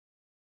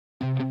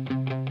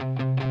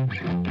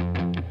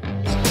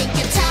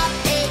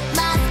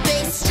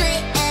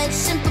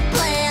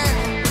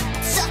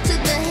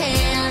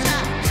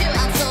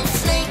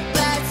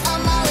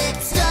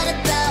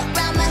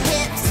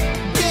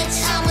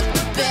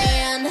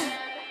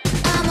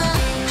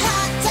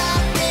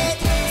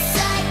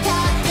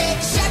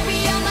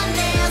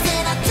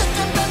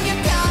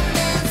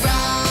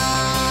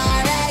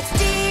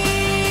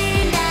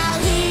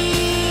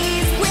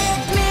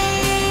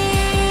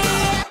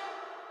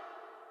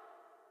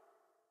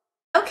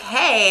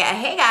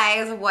Hey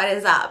guys, what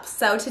is up?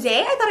 So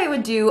today I thought I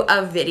would do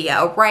a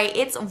video, right?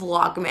 It's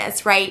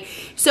Vlogmas, right?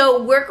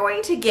 So we're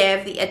going to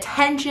give the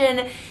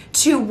attention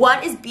to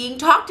what is being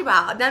talked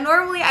about. Now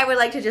normally I would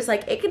like to just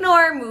like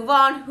ignore, move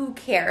on, who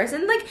cares?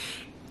 And like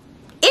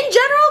in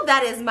general,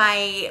 that is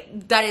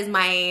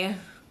my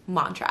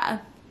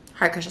mantra.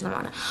 Hard Christian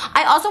mantra.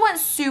 I also went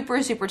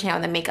super tan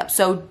with the makeup,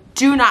 so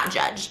do not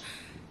judge.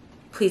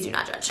 Please do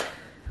not judge.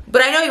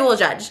 But I know you will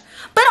judge.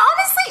 But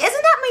honestly,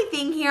 isn't that my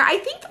thing here? I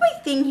think my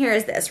thing here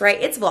is this, right?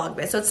 It's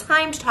Vlogmas, so it's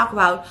time to talk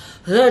about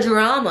the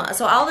drama.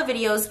 So all the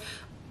videos,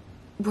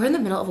 we're in the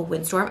middle of a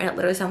windstorm and it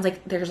literally sounds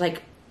like there's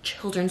like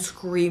children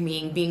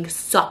screaming, being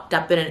sucked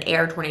up in an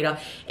air tornado.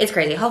 It's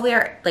crazy. Hopefully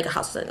our like a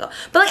house doesn't go.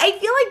 But like I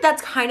feel like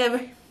that's kind of,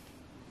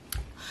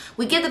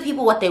 we give the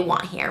people what they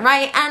want here,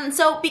 right? And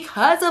so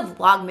because of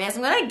Vlogmas,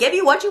 I'm gonna give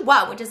you what you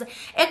want, which is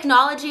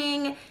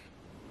acknowledging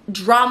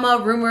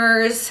drama,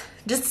 rumors,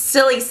 just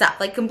silly stuff,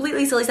 like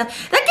completely silly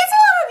stuff. That gets a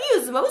lot of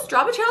views. Most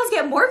drama channels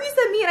get more views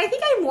than me, and I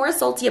think I'm more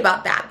salty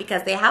about that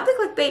because they have the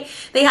clickbait,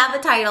 they have the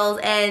titles,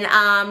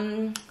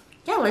 and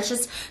yeah, let's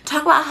just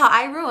talk about how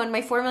I ruined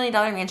my $4 million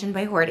mansion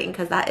by hoarding,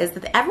 because that is the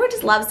thing. Everyone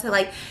just loves to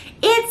like,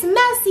 it's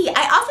messy.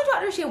 I also don't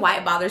understand why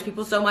it bothers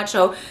people so much.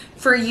 So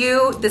for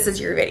you, this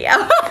is your video.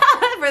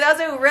 For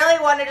those who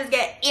really want to just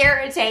get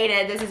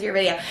irritated, this is your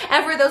video.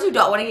 And for those who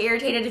don't want to get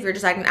irritated, if you're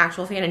just like an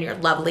actual fan and you're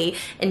lovely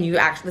and you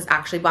this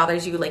actually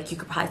bothers you, like you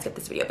could probably skip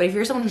this video. But if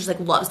you're someone who just like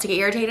loves to get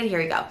irritated,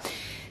 here you go.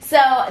 So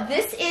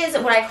this is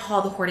what I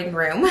call the hoarding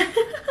room.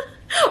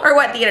 Or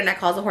what the internet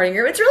calls a hoarding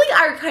room. It's really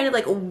our kind of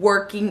like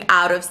working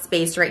out of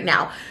space right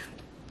now.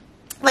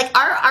 Like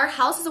our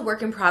house is a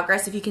work in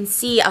progress. If you can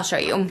see, I'll show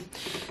you.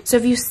 So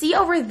if you see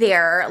over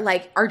there,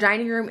 like our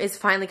dining room is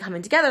finally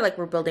coming together. Like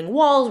we're building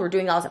walls, we're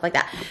doing all stuff like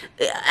that.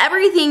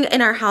 Everything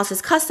in our house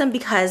is custom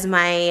because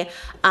my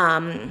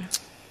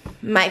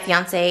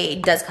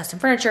fiance does custom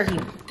furniture.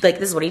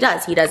 This is what he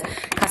does. He does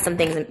custom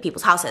things in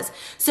people's houses.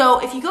 So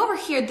if you go over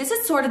here, this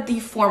is sort of the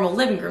formal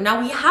living room. Now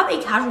we have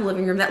a casual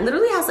living room that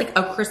literally has like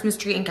a Christmas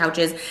tree and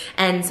couches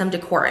and some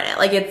decor in it.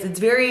 Like it's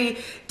very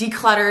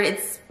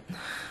decluttered.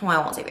 Well,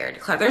 I won't say very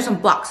decluttered. There's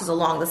some boxes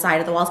along the side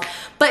of the walls,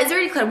 but it's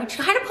very decluttered. We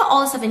kind of put all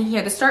this stuff in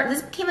here to start.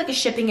 This became like a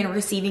shipping and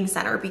receiving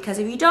center because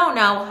if you don't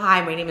know,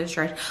 hi, my name is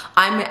Trish.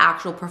 I'm an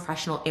actual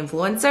professional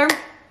influencer.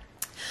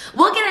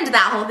 We'll get into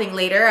that whole thing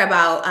later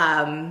about,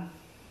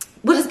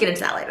 we'll just get into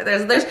that later.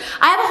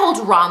 I have a whole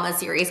drama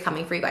series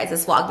coming for you guys,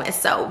 this Vlogmas,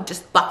 so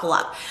just buckle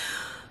up.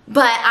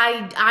 But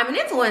I'm an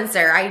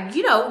influencer.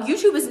 You know,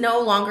 YouTube is no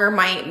longer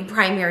my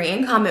primary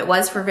income. It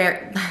was for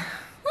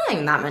not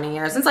even that many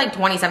years, since like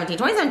 2017.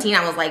 2017,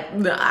 I was like,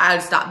 I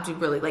stopped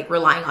really like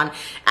relying on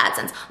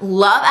AdSense.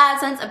 Love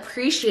AdSense,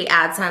 appreciate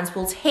AdSense,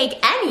 will take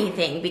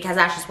anything because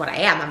that's just what I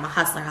am. I'm a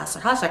hustler.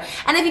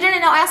 And if you didn't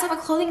know, I also have a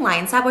clothing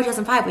line, Sad Boy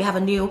 2005. We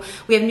have new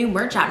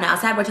merch out now,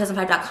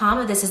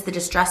 sadboy2005.com. This is the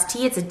distressed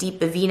tee. It's a deep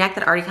V-neck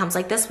that already comes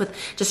like this with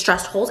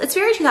distressed holes. It's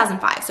very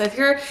 2005. So if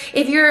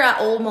you're an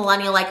old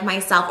millennial like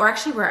myself, or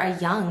actually we're an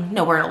old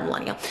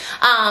millennial,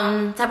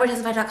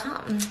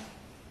 sadboy2005.com.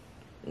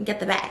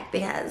 Get the bag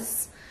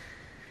because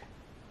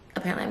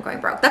apparently I'm going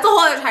broke. That's a whole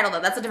other title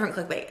though. That's a different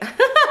clickbait.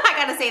 I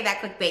gotta save that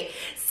clickbait.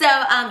 So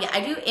yeah,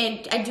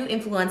 I do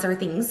influencer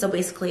things. So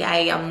basically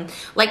I'm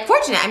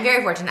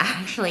very fortunate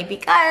actually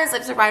because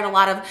I've survived a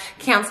lot of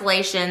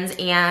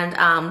cancellations, and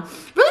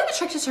really the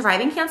trick to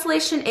surviving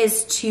cancellation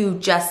is to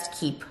just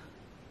keep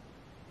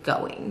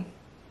going.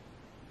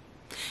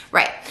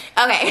 Right,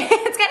 okay.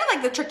 It's kind of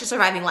like the trick to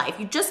surviving life.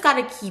 You just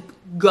gotta keep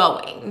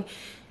going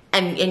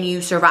and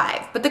you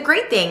survive. But the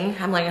great thing,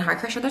 I'm learning hard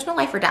Christian, there's no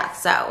life or death.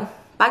 So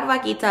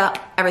Bhagavad Gita,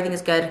 everything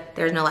is good.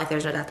 There's no life,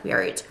 there's no death. We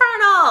are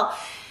eternal.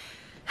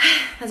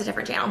 That's a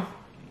different channel.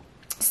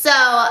 So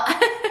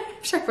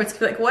I'm sure everyone's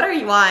gonna be like, what are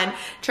you on,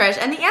 Trish?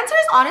 And the answer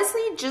is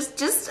honestly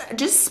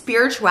just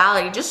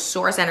spirituality, just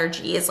source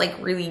energy is like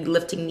really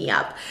lifting me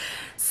up.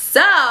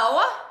 So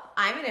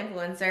I'm an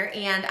influencer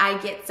and I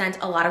get sent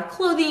a lot of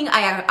clothing.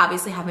 I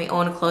obviously have my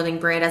own clothing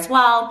brand as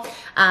well.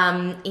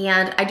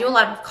 And I do a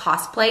lot of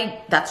cosplay.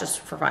 That's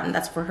just for fun.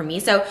 That's for me.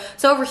 So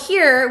over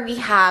here we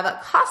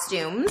have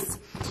costumes,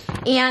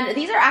 and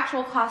these are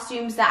actual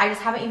costumes that I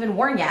just haven't even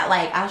worn yet.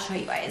 Like I'll show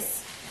you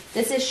guys.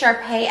 This is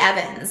Sharpay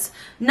Evans,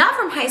 not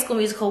from High School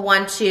Musical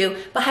 1, 2,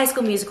 but High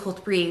School Musical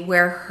 3,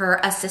 where her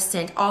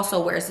assistant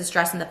also wears this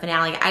dress in the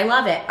finale. I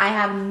love it. I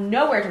have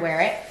nowhere to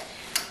wear it.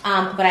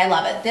 But I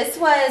love it. This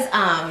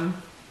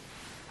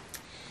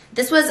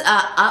was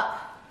a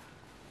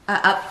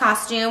up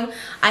costume.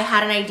 I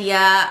had an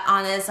idea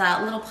on this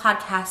little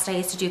podcast I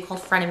used to do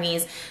called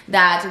Frenemies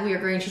that we were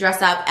going to dress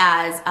up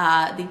as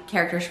the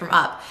characters from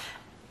Up.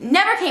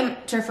 Never came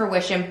to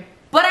fruition,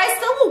 but I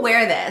still will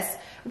wear this.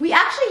 We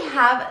actually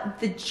have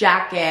the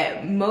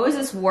jacket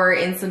Moses wore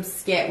in some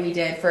skit we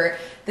did for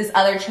this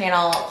other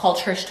channel called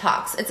Trish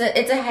Talks. It's a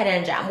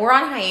hidden gem. We're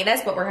on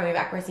hiatus, but we're coming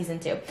back for season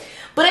 2.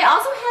 But I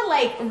also had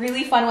like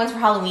really fun ones for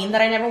Halloween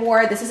that I never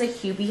wore. This is a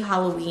Hubie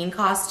Halloween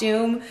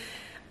costume.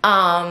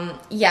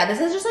 Yeah,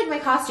 this is just like my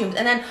costumes.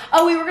 And then,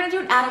 oh, we were gonna do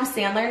an Adam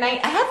Sandler night.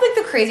 I had like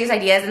the craziest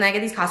ideas, and then I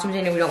get these costumes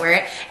and we don't wear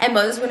it. And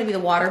Moses is gonna be the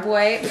water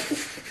boy.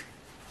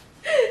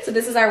 So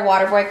this is our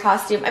water boy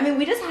costume. I mean,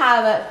 we just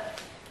have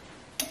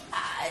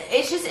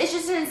it's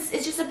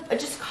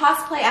just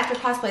cosplay after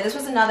cosplay. This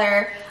was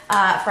another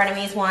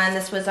frenemies one.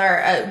 This was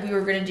our we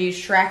were gonna do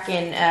Shrek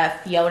and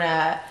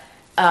Fiona.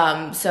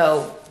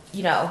 So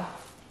you know,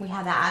 we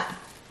have that.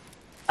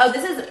 Oh,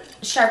 this is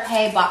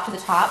Sharpay Bop to the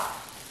Top.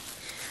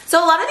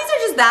 So a lot of these are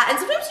just that, and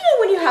sometimes, you know,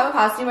 when you have a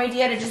costume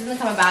idea and it just doesn't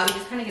come about, you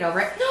just kind of get over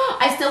it.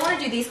 I still want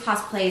to do these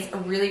cosplays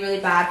really, really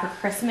bad for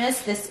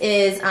Christmas. This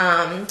is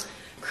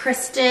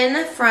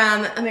Kristen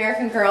from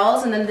American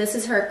Girls, and then this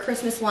is her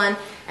Christmas one,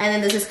 and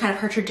then this is kind of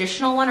her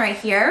traditional one right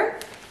here.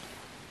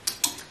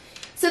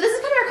 So this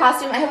is kind of our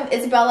costume. I have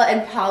Isabella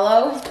and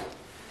Paolo.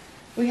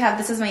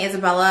 This is my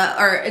Isabella,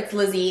 or it's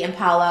Lizzie and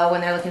Paolo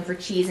when they're looking for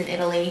cheese in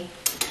Italy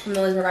from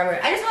the Liz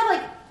McGarver. I just have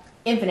like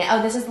infinite.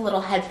 Oh, this is the little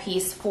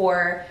headpiece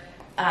for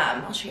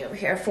I'll show you over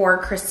here for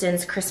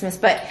Kristen's Christmas.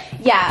 But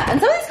yeah, and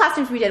some of these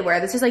costumes we did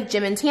wear. This is like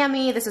Jim and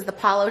Tammy. This is the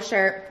polo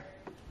shirt.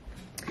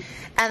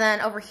 And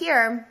then over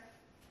here,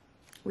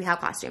 we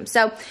have costumes.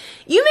 So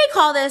you may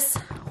call this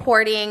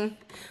hoarding,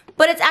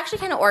 but it's actually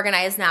kind of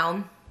organized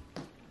now.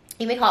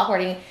 You may call it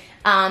hoarding.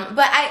 But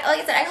like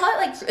I said, I call it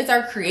like, it's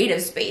our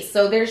creative space.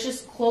 So there's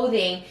just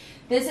clothing.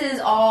 This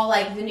is all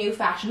like the new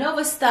Fashion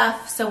Nova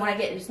stuff. So when I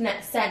get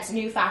sent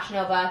new Fashion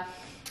Nova,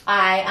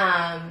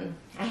 I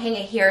hang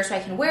it here so I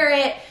can wear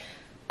it.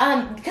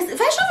 Because Fashion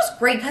Nova is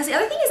great, because the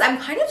other thing is I'm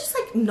kind of just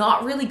like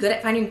not really good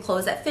at finding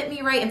clothes that fit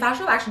me right, and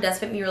Fashion Nova actually does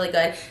fit me really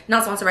good.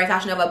 Not sponsored by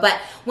Fashion Nova, but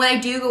when I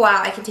do go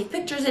out, I can take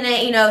pictures in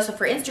it, you know, so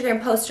for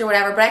Instagram posts or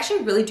whatever. But I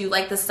actually really do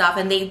like this stuff,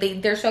 and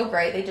they're so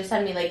great. They just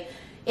send me like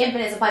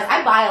infinite supplies.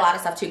 I buy a lot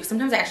of stuff too, because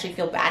sometimes I actually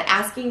feel bad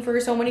asking for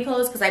so many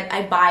clothes, because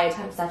I buy a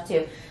ton of stuff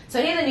too. So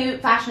any of the new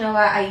Fashion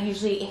Nova,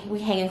 we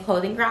hang in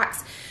clothing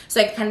racks, so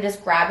I can kind of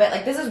just grab it.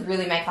 Like this is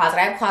really my closet.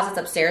 I have closets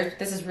upstairs, but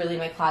this is really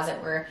my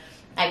closet where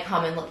I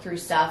come and look through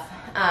stuff.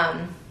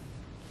 And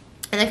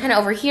then kind of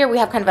over here, we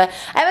have kind of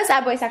I have a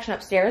sad boy section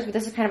upstairs, but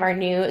this is kind of our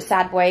new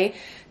sad boy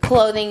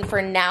clothing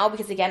for now,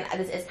 because again,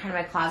 this is kind of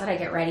my closet. I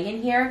get ready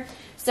in here.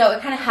 So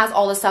it kind of has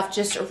all the stuff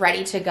just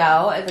ready to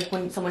go. Like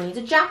when someone needs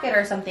a jacket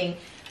or something,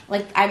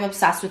 like I'm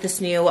obsessed with this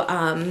new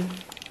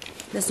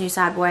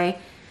sad boy.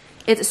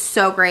 It's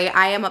so great.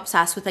 I am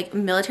obsessed with like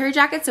military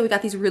jackets. So we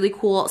got these really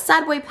cool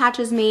sad boy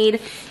patches made,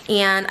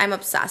 and I'm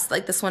obsessed.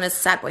 Like this one is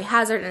Sad Boy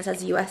Hazard, and it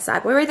says US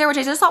Sad Boy right there, which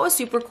I just thought was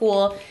super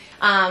cool.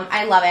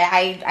 I love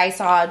it. I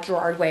saw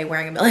Gerard Way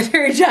wearing a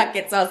military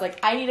jacket, so I was like,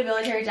 I need a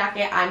military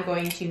jacket. I'm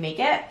going to make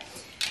it.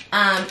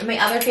 My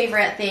other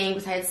favorite thing,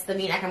 besides the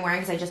V-neck I'm wearing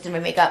because I just did my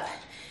makeup,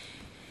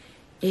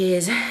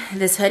 is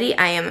this hoodie.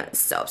 I am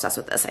so obsessed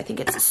with this. I think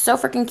it's so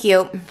freaking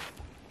cute.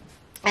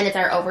 And it's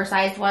our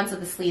oversized one, so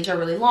the sleeves are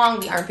really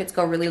long, the armpits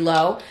go really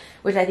low,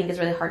 which I think is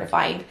really hard to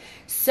find.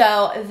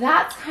 So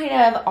that's kind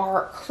of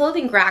our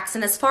clothing racks.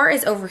 And as far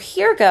as over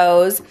here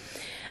goes,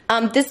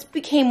 this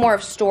became more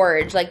of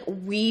storage. Like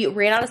we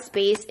ran out of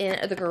space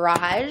in the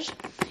garage,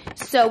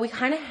 so we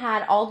kind of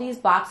had all these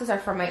boxes are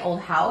from my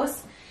old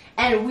house,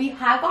 and we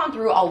have gone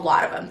through a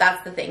lot of them.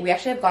 That's the thing. We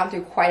actually have gone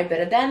through quite a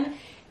bit of them.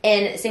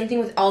 And same thing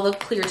with all the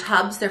clear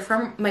tubs. They're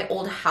from my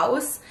old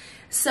house.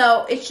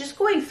 So it's just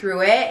going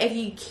through it. If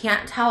you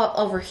can't tell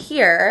over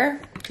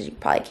here, because you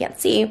probably can't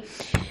see,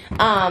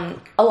 a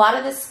lot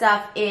of this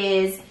stuff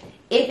is,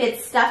 if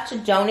it's stuff to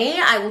donate,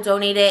 I will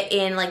donate it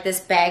in like this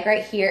bag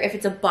right here. If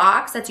it's a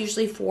box, that's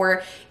usually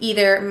for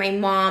either my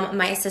mom,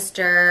 my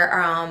sister,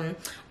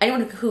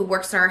 anyone who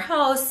works in our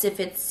house. If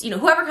it's, you know,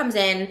 whoever comes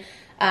in,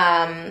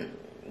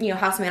 you know,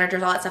 house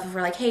managers, all that stuff. If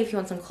we're like, hey, if you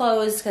want some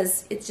clothes,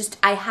 because it's just,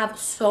 I have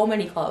so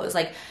many clothes.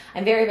 Like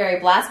I'm very, very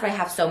blessed, but I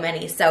have so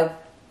many. So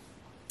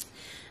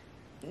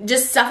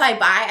just stuff I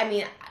buy. I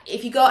mean,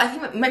 if you go, I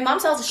think my mom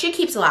sells, she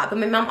keeps a lot, but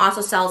my mom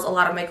also sells a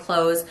lot of my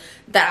clothes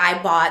that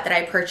I bought, that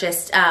I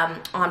purchased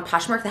on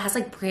Poshmark, that has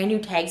like brand new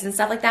tags and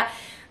stuff like that.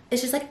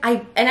 It's just like,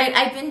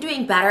 I've been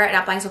doing better at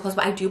not buying so clothes,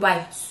 but I do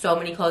buy so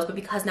many clothes. But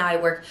because now I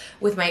work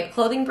with my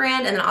clothing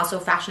brand and then also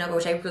Fashion Nova,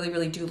 which I really,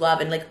 really do love,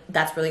 and like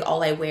that's really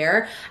all I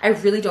wear, I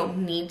really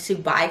don't need to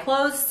buy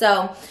clothes.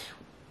 So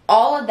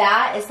all of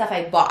that is stuff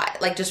I bought,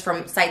 like just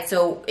from sites.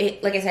 So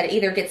it, like I said, it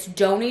either gets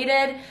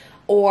donated,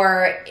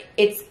 or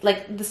it's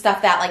like the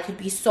stuff that like could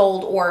be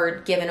sold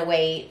or given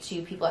away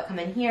to people that come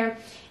in here.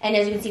 And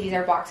as you can see, these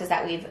are boxes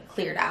that we've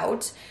cleared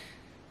out.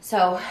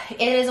 So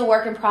it is a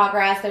work in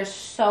progress. There's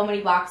so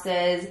many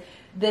boxes.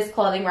 This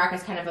clothing rack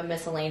is kind of a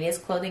miscellaneous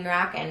clothing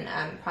rack, and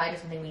probably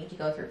just something we need to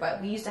go through. But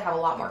we used to have a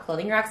lot more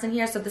clothing racks in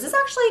here, so this is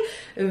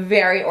actually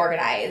very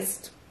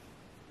organized,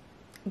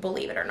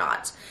 believe it or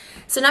not.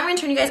 So now I'm going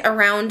to turn you guys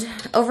around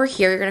over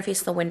here. You're going to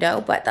face the window,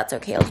 but that's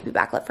okay. I'll just be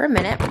backlit for a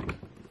minute.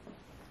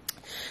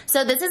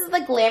 So this is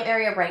the glam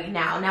area right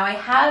now. Now I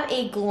have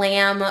a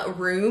glam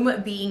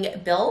room being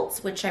built,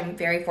 which I'm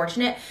very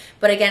fortunate.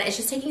 But again, it's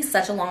just taking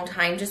such a long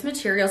time. Just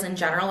materials in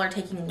general are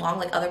taking long.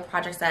 Like other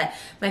projects that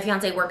my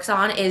fiance works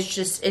on is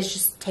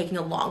just taking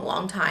a long,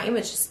 long time.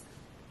 It's just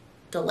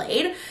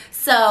delayed.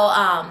 So,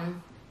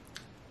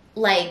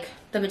 like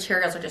the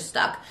materials are just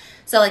stuck.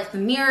 So like the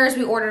mirrors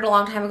we ordered a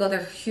long time ago,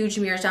 they're huge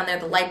mirrors down there.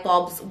 The light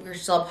bulbs, we're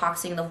still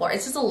epoxying the floor.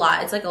 It's just a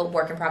lot. It's like a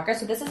work in progress.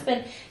 So this has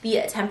been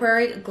the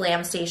temporary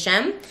glam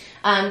station.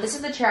 This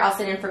is the chair I'll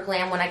sit in for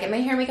glam when I get my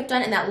hair and makeup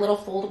done. And that little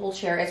foldable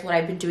chair is what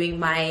I've been doing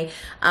my,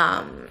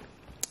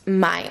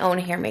 my own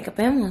hair and makeup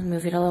in. We'll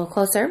move it a little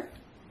closer.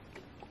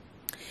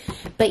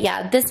 But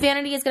yeah, this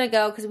vanity is going to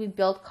go because we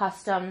built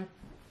custom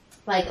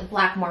like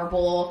black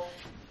marble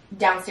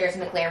downstairs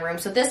in the glam room.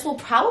 So this will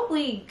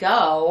probably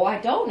go, I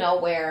don't know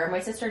where. My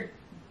sister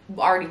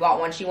already bought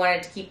one. She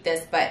wanted to keep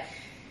this, but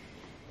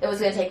it was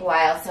going to take a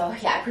while. So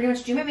yeah, I pretty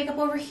much do my makeup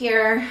over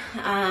here.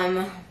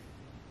 I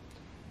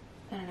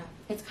don't know.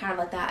 It's kind of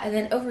like that. And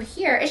then over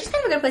here, it's just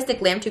kind of a good place to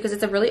glam too because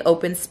it's a really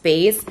open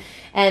space.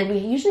 And we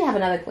usually have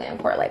another glam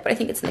port light, but I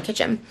think it's in the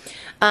kitchen.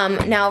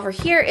 Now over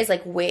here is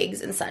like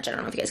wigs and such. I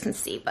don't know if you guys can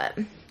see, but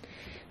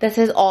this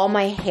is all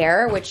my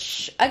hair,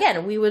 which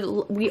again,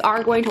 we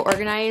are going to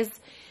organize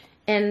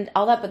and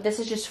all that, but this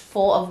is just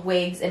full of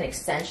wigs and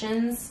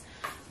extensions.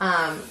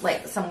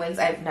 Like some wigs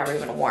I've never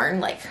even worn.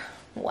 Like,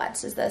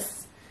 what is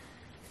this?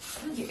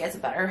 I'll give you guys a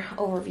better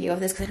overview of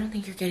this because I don't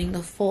think you're getting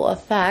the full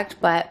effect,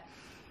 but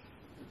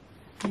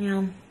you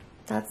know,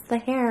 that's the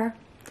hair.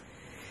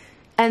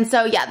 And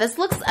so yeah, this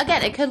looks,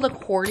 again, it could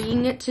look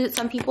hoarding to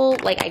some people.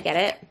 Like, I get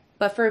it.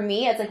 But for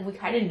me, it's like we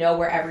kind of know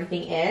where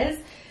everything is.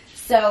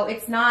 So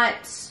it's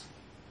not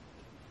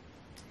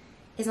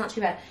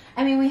too bad.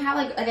 I mean, we have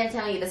like, I gotta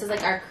tell you, this is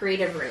like our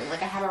creative room.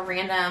 Like I have a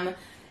random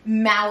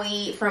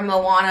Maui from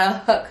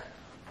Moana hook.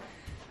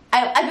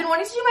 I've been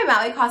wanting to do my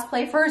Maui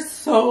cosplay for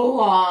so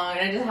long,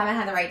 and I just haven't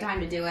had the right time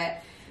to do it.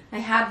 I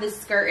have this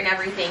skirt and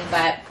everything,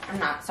 but I'm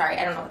not, sorry,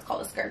 I don't know what's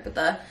called a skirt, but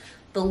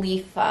the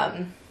leaf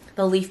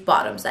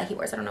bottoms that he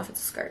wears. I don't know if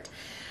it's a skirt.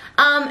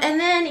 And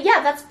then,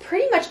 yeah, that's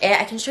pretty much it.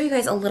 I can show you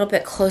guys a little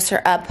bit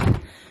closer up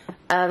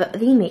of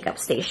the makeup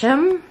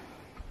station.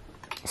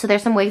 So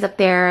there's some wigs up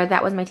there.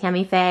 That was my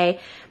Tammy Faye,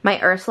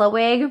 my Ursula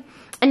wig.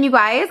 And you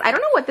guys, I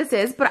don't know what this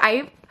is, but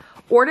I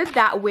ordered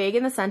that wig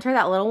in the center,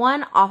 that little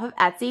one, off of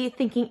Etsy,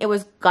 thinking it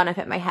was gonna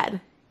fit my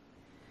head.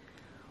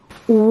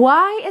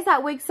 Why is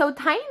that wig so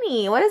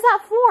tiny? What is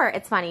that for?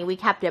 It's funny, we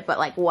kept it, but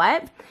like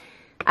what?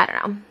 I don't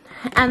know.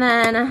 And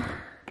then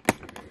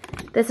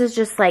this is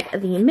just like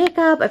the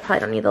makeup. I probably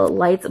don't need the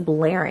lights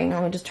blaring.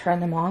 Let me just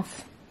turn them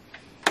off.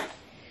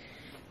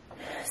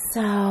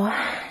 So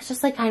it's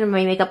just like kind of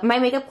my makeup. My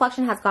makeup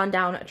collection has gone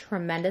down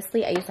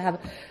tremendously. I used to have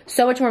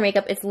so much more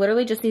makeup. It's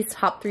literally just these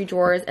top 3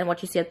 drawers and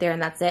what you see up there,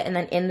 and that's it. And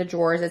then in the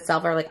drawers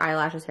itself are like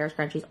eyelashes, hair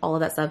scrunchies, all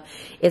of that stuff.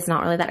 It's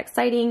not really that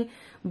exciting,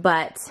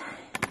 but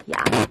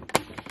yeah.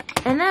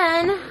 And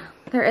then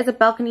there is a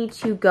balcony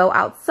to go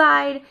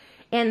outside,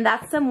 and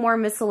that's some more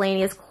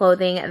miscellaneous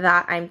clothing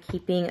that I'm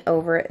keeping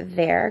over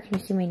there. Can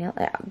you see my nail?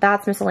 Yeah,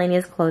 that's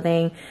miscellaneous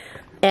clothing.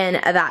 And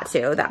that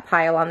too, that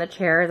pile on the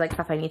chair is like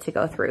stuff I need to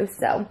go through.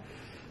 So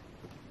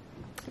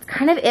it's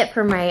kind of it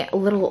for my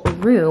little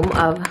room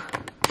of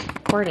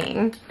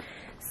hoarding.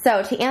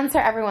 So to answer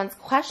everyone's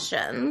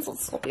questions,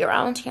 let's flip you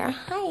around here.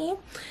 Hi.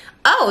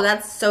 Oh,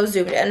 that's so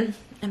zoomed in.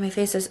 And my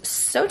face is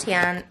so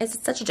tan.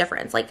 It's such a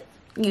difference. Like,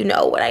 you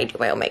know what I do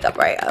my own makeup,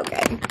 right?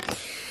 Okay.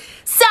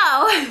 So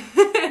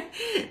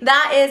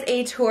that is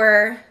a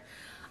tour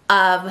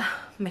of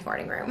my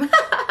hoarding room.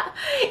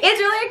 It's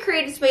really a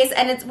creative space,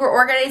 and we're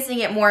organizing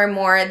it more and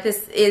more.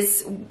 This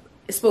is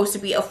supposed to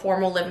be a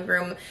formal living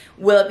room.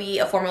 Will it be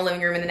a formal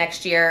living room in the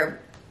next year?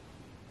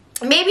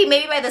 Maybe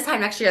by this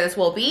time next year this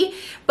will be,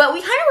 but we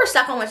kind of were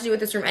stuck on what to do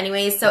with this room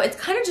anyways, so it's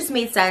kind of just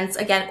made sense.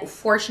 Again,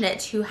 fortunate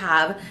to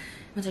have, I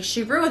was like,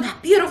 she ruined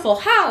that beautiful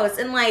house,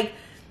 and like,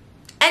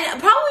 and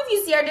probably if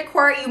you see our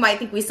decor, you might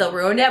think we still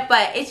ruined it,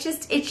 but it's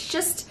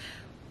just,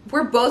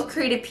 we're both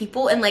creative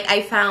people, and like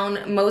I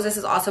found Moses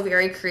is also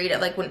very creative.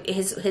 Like when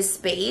his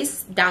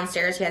space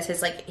downstairs,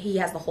 he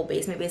has the whole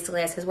basement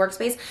basically as his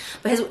workspace.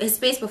 But his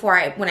space before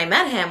when I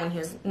met him when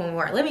we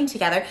weren't living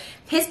together,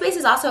 his space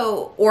is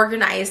also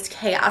organized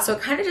chaos. So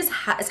it kind of just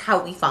is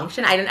how we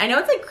function. I know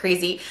it's like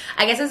crazy.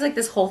 I guess it's like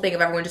this whole thing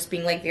of everyone just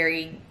being like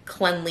very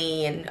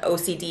cleanly and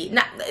OCD.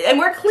 And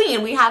we're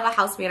clean. We have a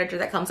house manager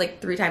that comes like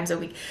 3 times a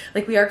week.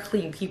 Like we are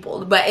clean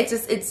people. But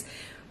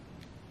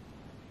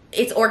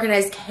it's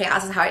organized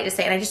chaos is how I just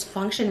say it. And I just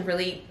function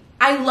really,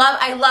 I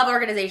love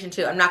organization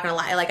too. I'm not gonna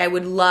lie. Like I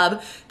would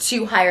love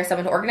to hire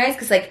someone to organize,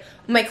 because like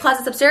my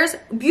closets upstairs,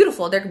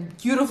 beautiful. They're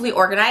beautifully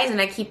organized,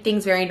 and I keep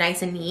things very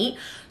nice and neat.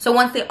 So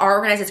once they are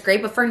organized, it's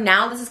great. But for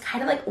now, this is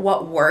kind of like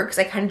what works.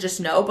 I kind of just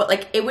know. But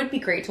like it would be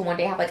great to one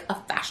day have like a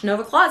Fashion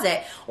Nova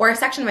closet, or a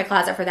section of my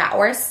closet for that,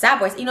 or a Sad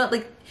Boys. You know,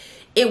 like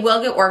it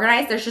will get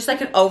organized. There's just like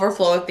an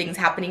overflow of things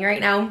happening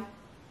right now.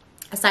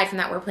 Aside from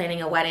that, we're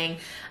planning a wedding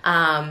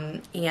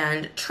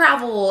and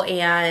travel,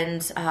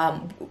 and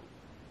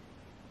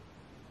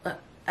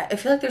I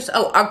feel like there's,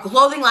 our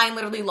clothing line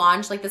literally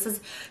launched. Like this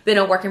has been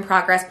a work in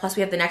progress. Plus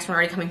we have the next one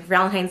already coming for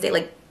Valentine's Day.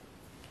 Like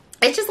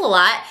it's just a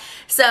lot.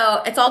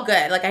 So it's all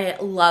good. Like, I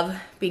love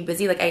being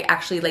busy. Like, I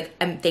actually, like,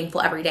 I'm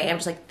thankful every day. I'm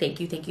just like, thank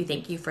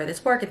you for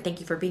this work, and thank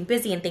you for being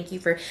busy, and thank you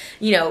for,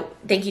 you know,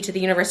 thank you to the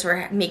universe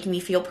for making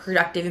me feel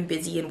productive and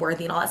busy and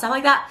worthy and all that stuff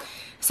like that.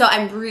 So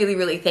I'm really,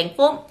 really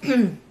thankful.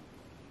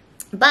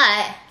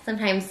 But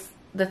sometimes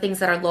the things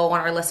that are low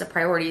on our list of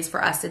priorities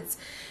for us, it's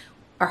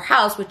our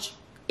house, which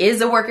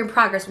is a work in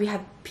progress. We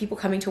have people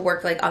coming to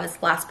work, like, on this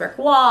glass brick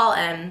wall,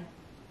 and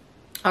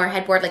our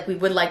headboard, like, we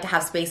would like to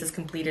have spaces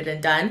completed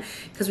and done,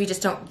 because we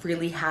just don't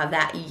really have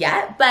that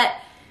yet. But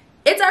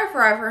it's our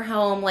forever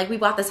home. Like, we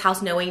bought this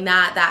house knowing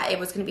that it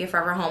was going to be a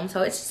forever home,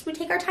 so it's just, we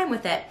take our time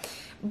with it.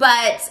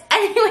 But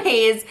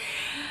anyways,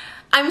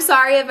 I'm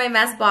sorry if my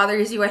mess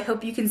bothers you. I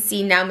hope you can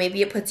see now.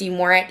 Maybe it puts you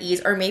more at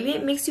ease, or maybe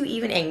it makes you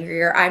even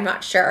angrier. I'm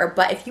not sure.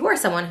 But if you are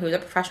someone who's a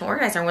professional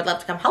organizer and would love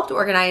to come help to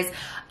organize,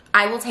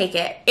 I will take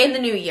it in the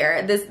new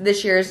year.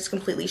 This year is just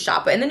completely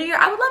shot, but in the new year,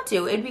 I would love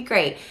to. It'd be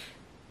great.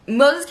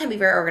 Moses can be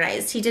very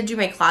organized. He did do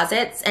my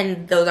closets,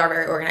 and those are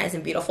very organized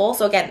and beautiful.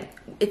 So again,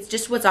 it's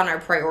just what's on our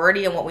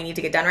priority and what we need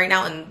to get done right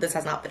now, and this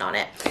has not been on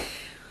it.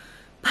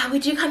 But we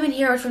do come in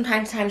here from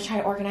time to time to try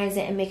to organize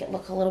it and make it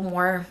look a little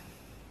more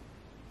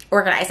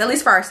organized, at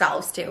least for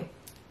ourselves too.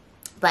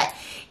 But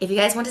if you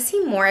guys want to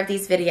see more of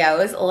these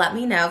videos, let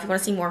me know. If you want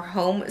to see more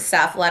home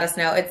stuff, let us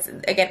know. It's,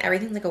 again,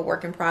 everything's like a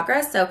work in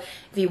progress. So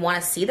if you want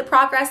to see the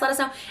progress, let us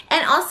know.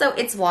 And also,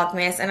 it's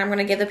Vlogmas, and I'm going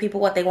to give the people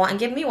what they want and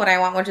give me what I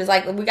want, which is,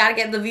 like, we got to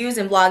get the views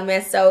in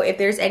Vlogmas. So if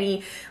there's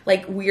any,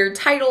 like, weird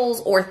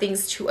titles or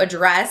things to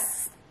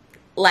address,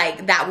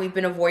 like, that we've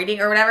been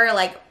avoiding or whatever,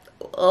 like,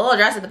 we'll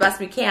address it the best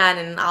we can,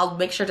 and I'll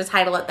make sure to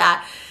title it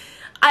that.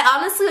 I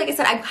honestly, like I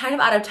said, I'm kind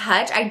of out of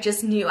touch. I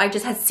just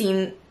had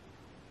seen...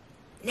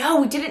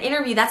 No, we did an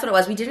interview. That's what it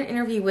was. We did an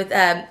interview with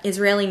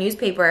Israeli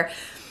newspaper.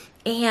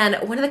 And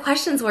one of the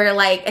questions were,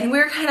 like, and we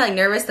were kind of, like,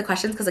 nervous, the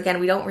questions, because, again,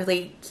 we don't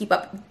really keep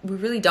up. We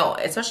really don't.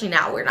 Especially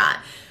now, we're not.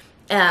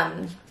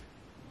 But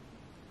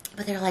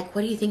they're like,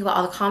 what do you think about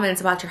all the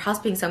comments about your house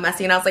being so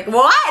messy? And I was like,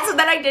 what? So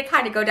then I did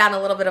kind of go down a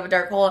little bit of a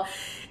dark hole.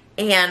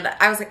 And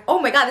I was like, oh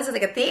my God, this is,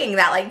 like, a thing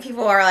that, like,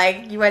 people are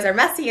like, you guys are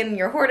messy and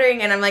you're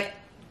hoarding. And I'm like,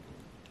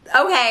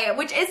 okay,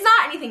 which is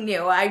not anything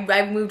new.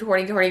 I've moved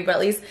hoarding to hoarding, but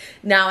at least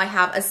now I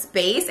have a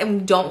space,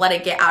 and we don't let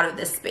it get out of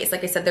this space.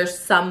 Like I said, there's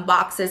some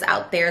boxes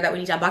out there that we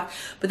need to unbox,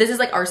 but this is,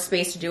 like, our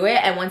space to do it.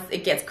 And once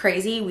it gets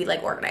crazy, we,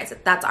 like, organize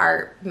it. That's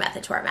our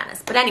method to our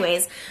madness. But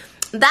anyways,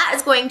 that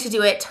is going to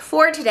do it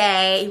for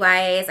today, you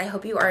guys. I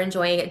hope you are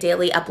enjoying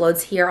daily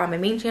uploads here on my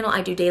main channel.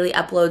 I do daily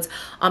uploads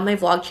on my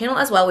vlog channel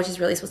as well, which is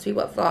really supposed to be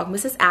what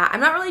Vlogmas is at.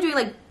 I'm not really doing,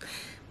 like,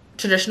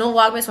 traditional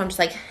Vlogmas, so I'm just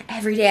like,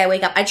 every day I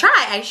wake up, I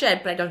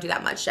should, but I don't do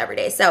that much every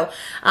day. So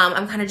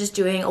I'm kind of just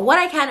doing what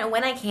I can and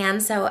when I can.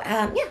 So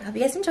yeah, I hope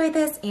you guys enjoyed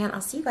this, and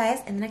I'll see you guys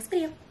in the next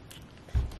video.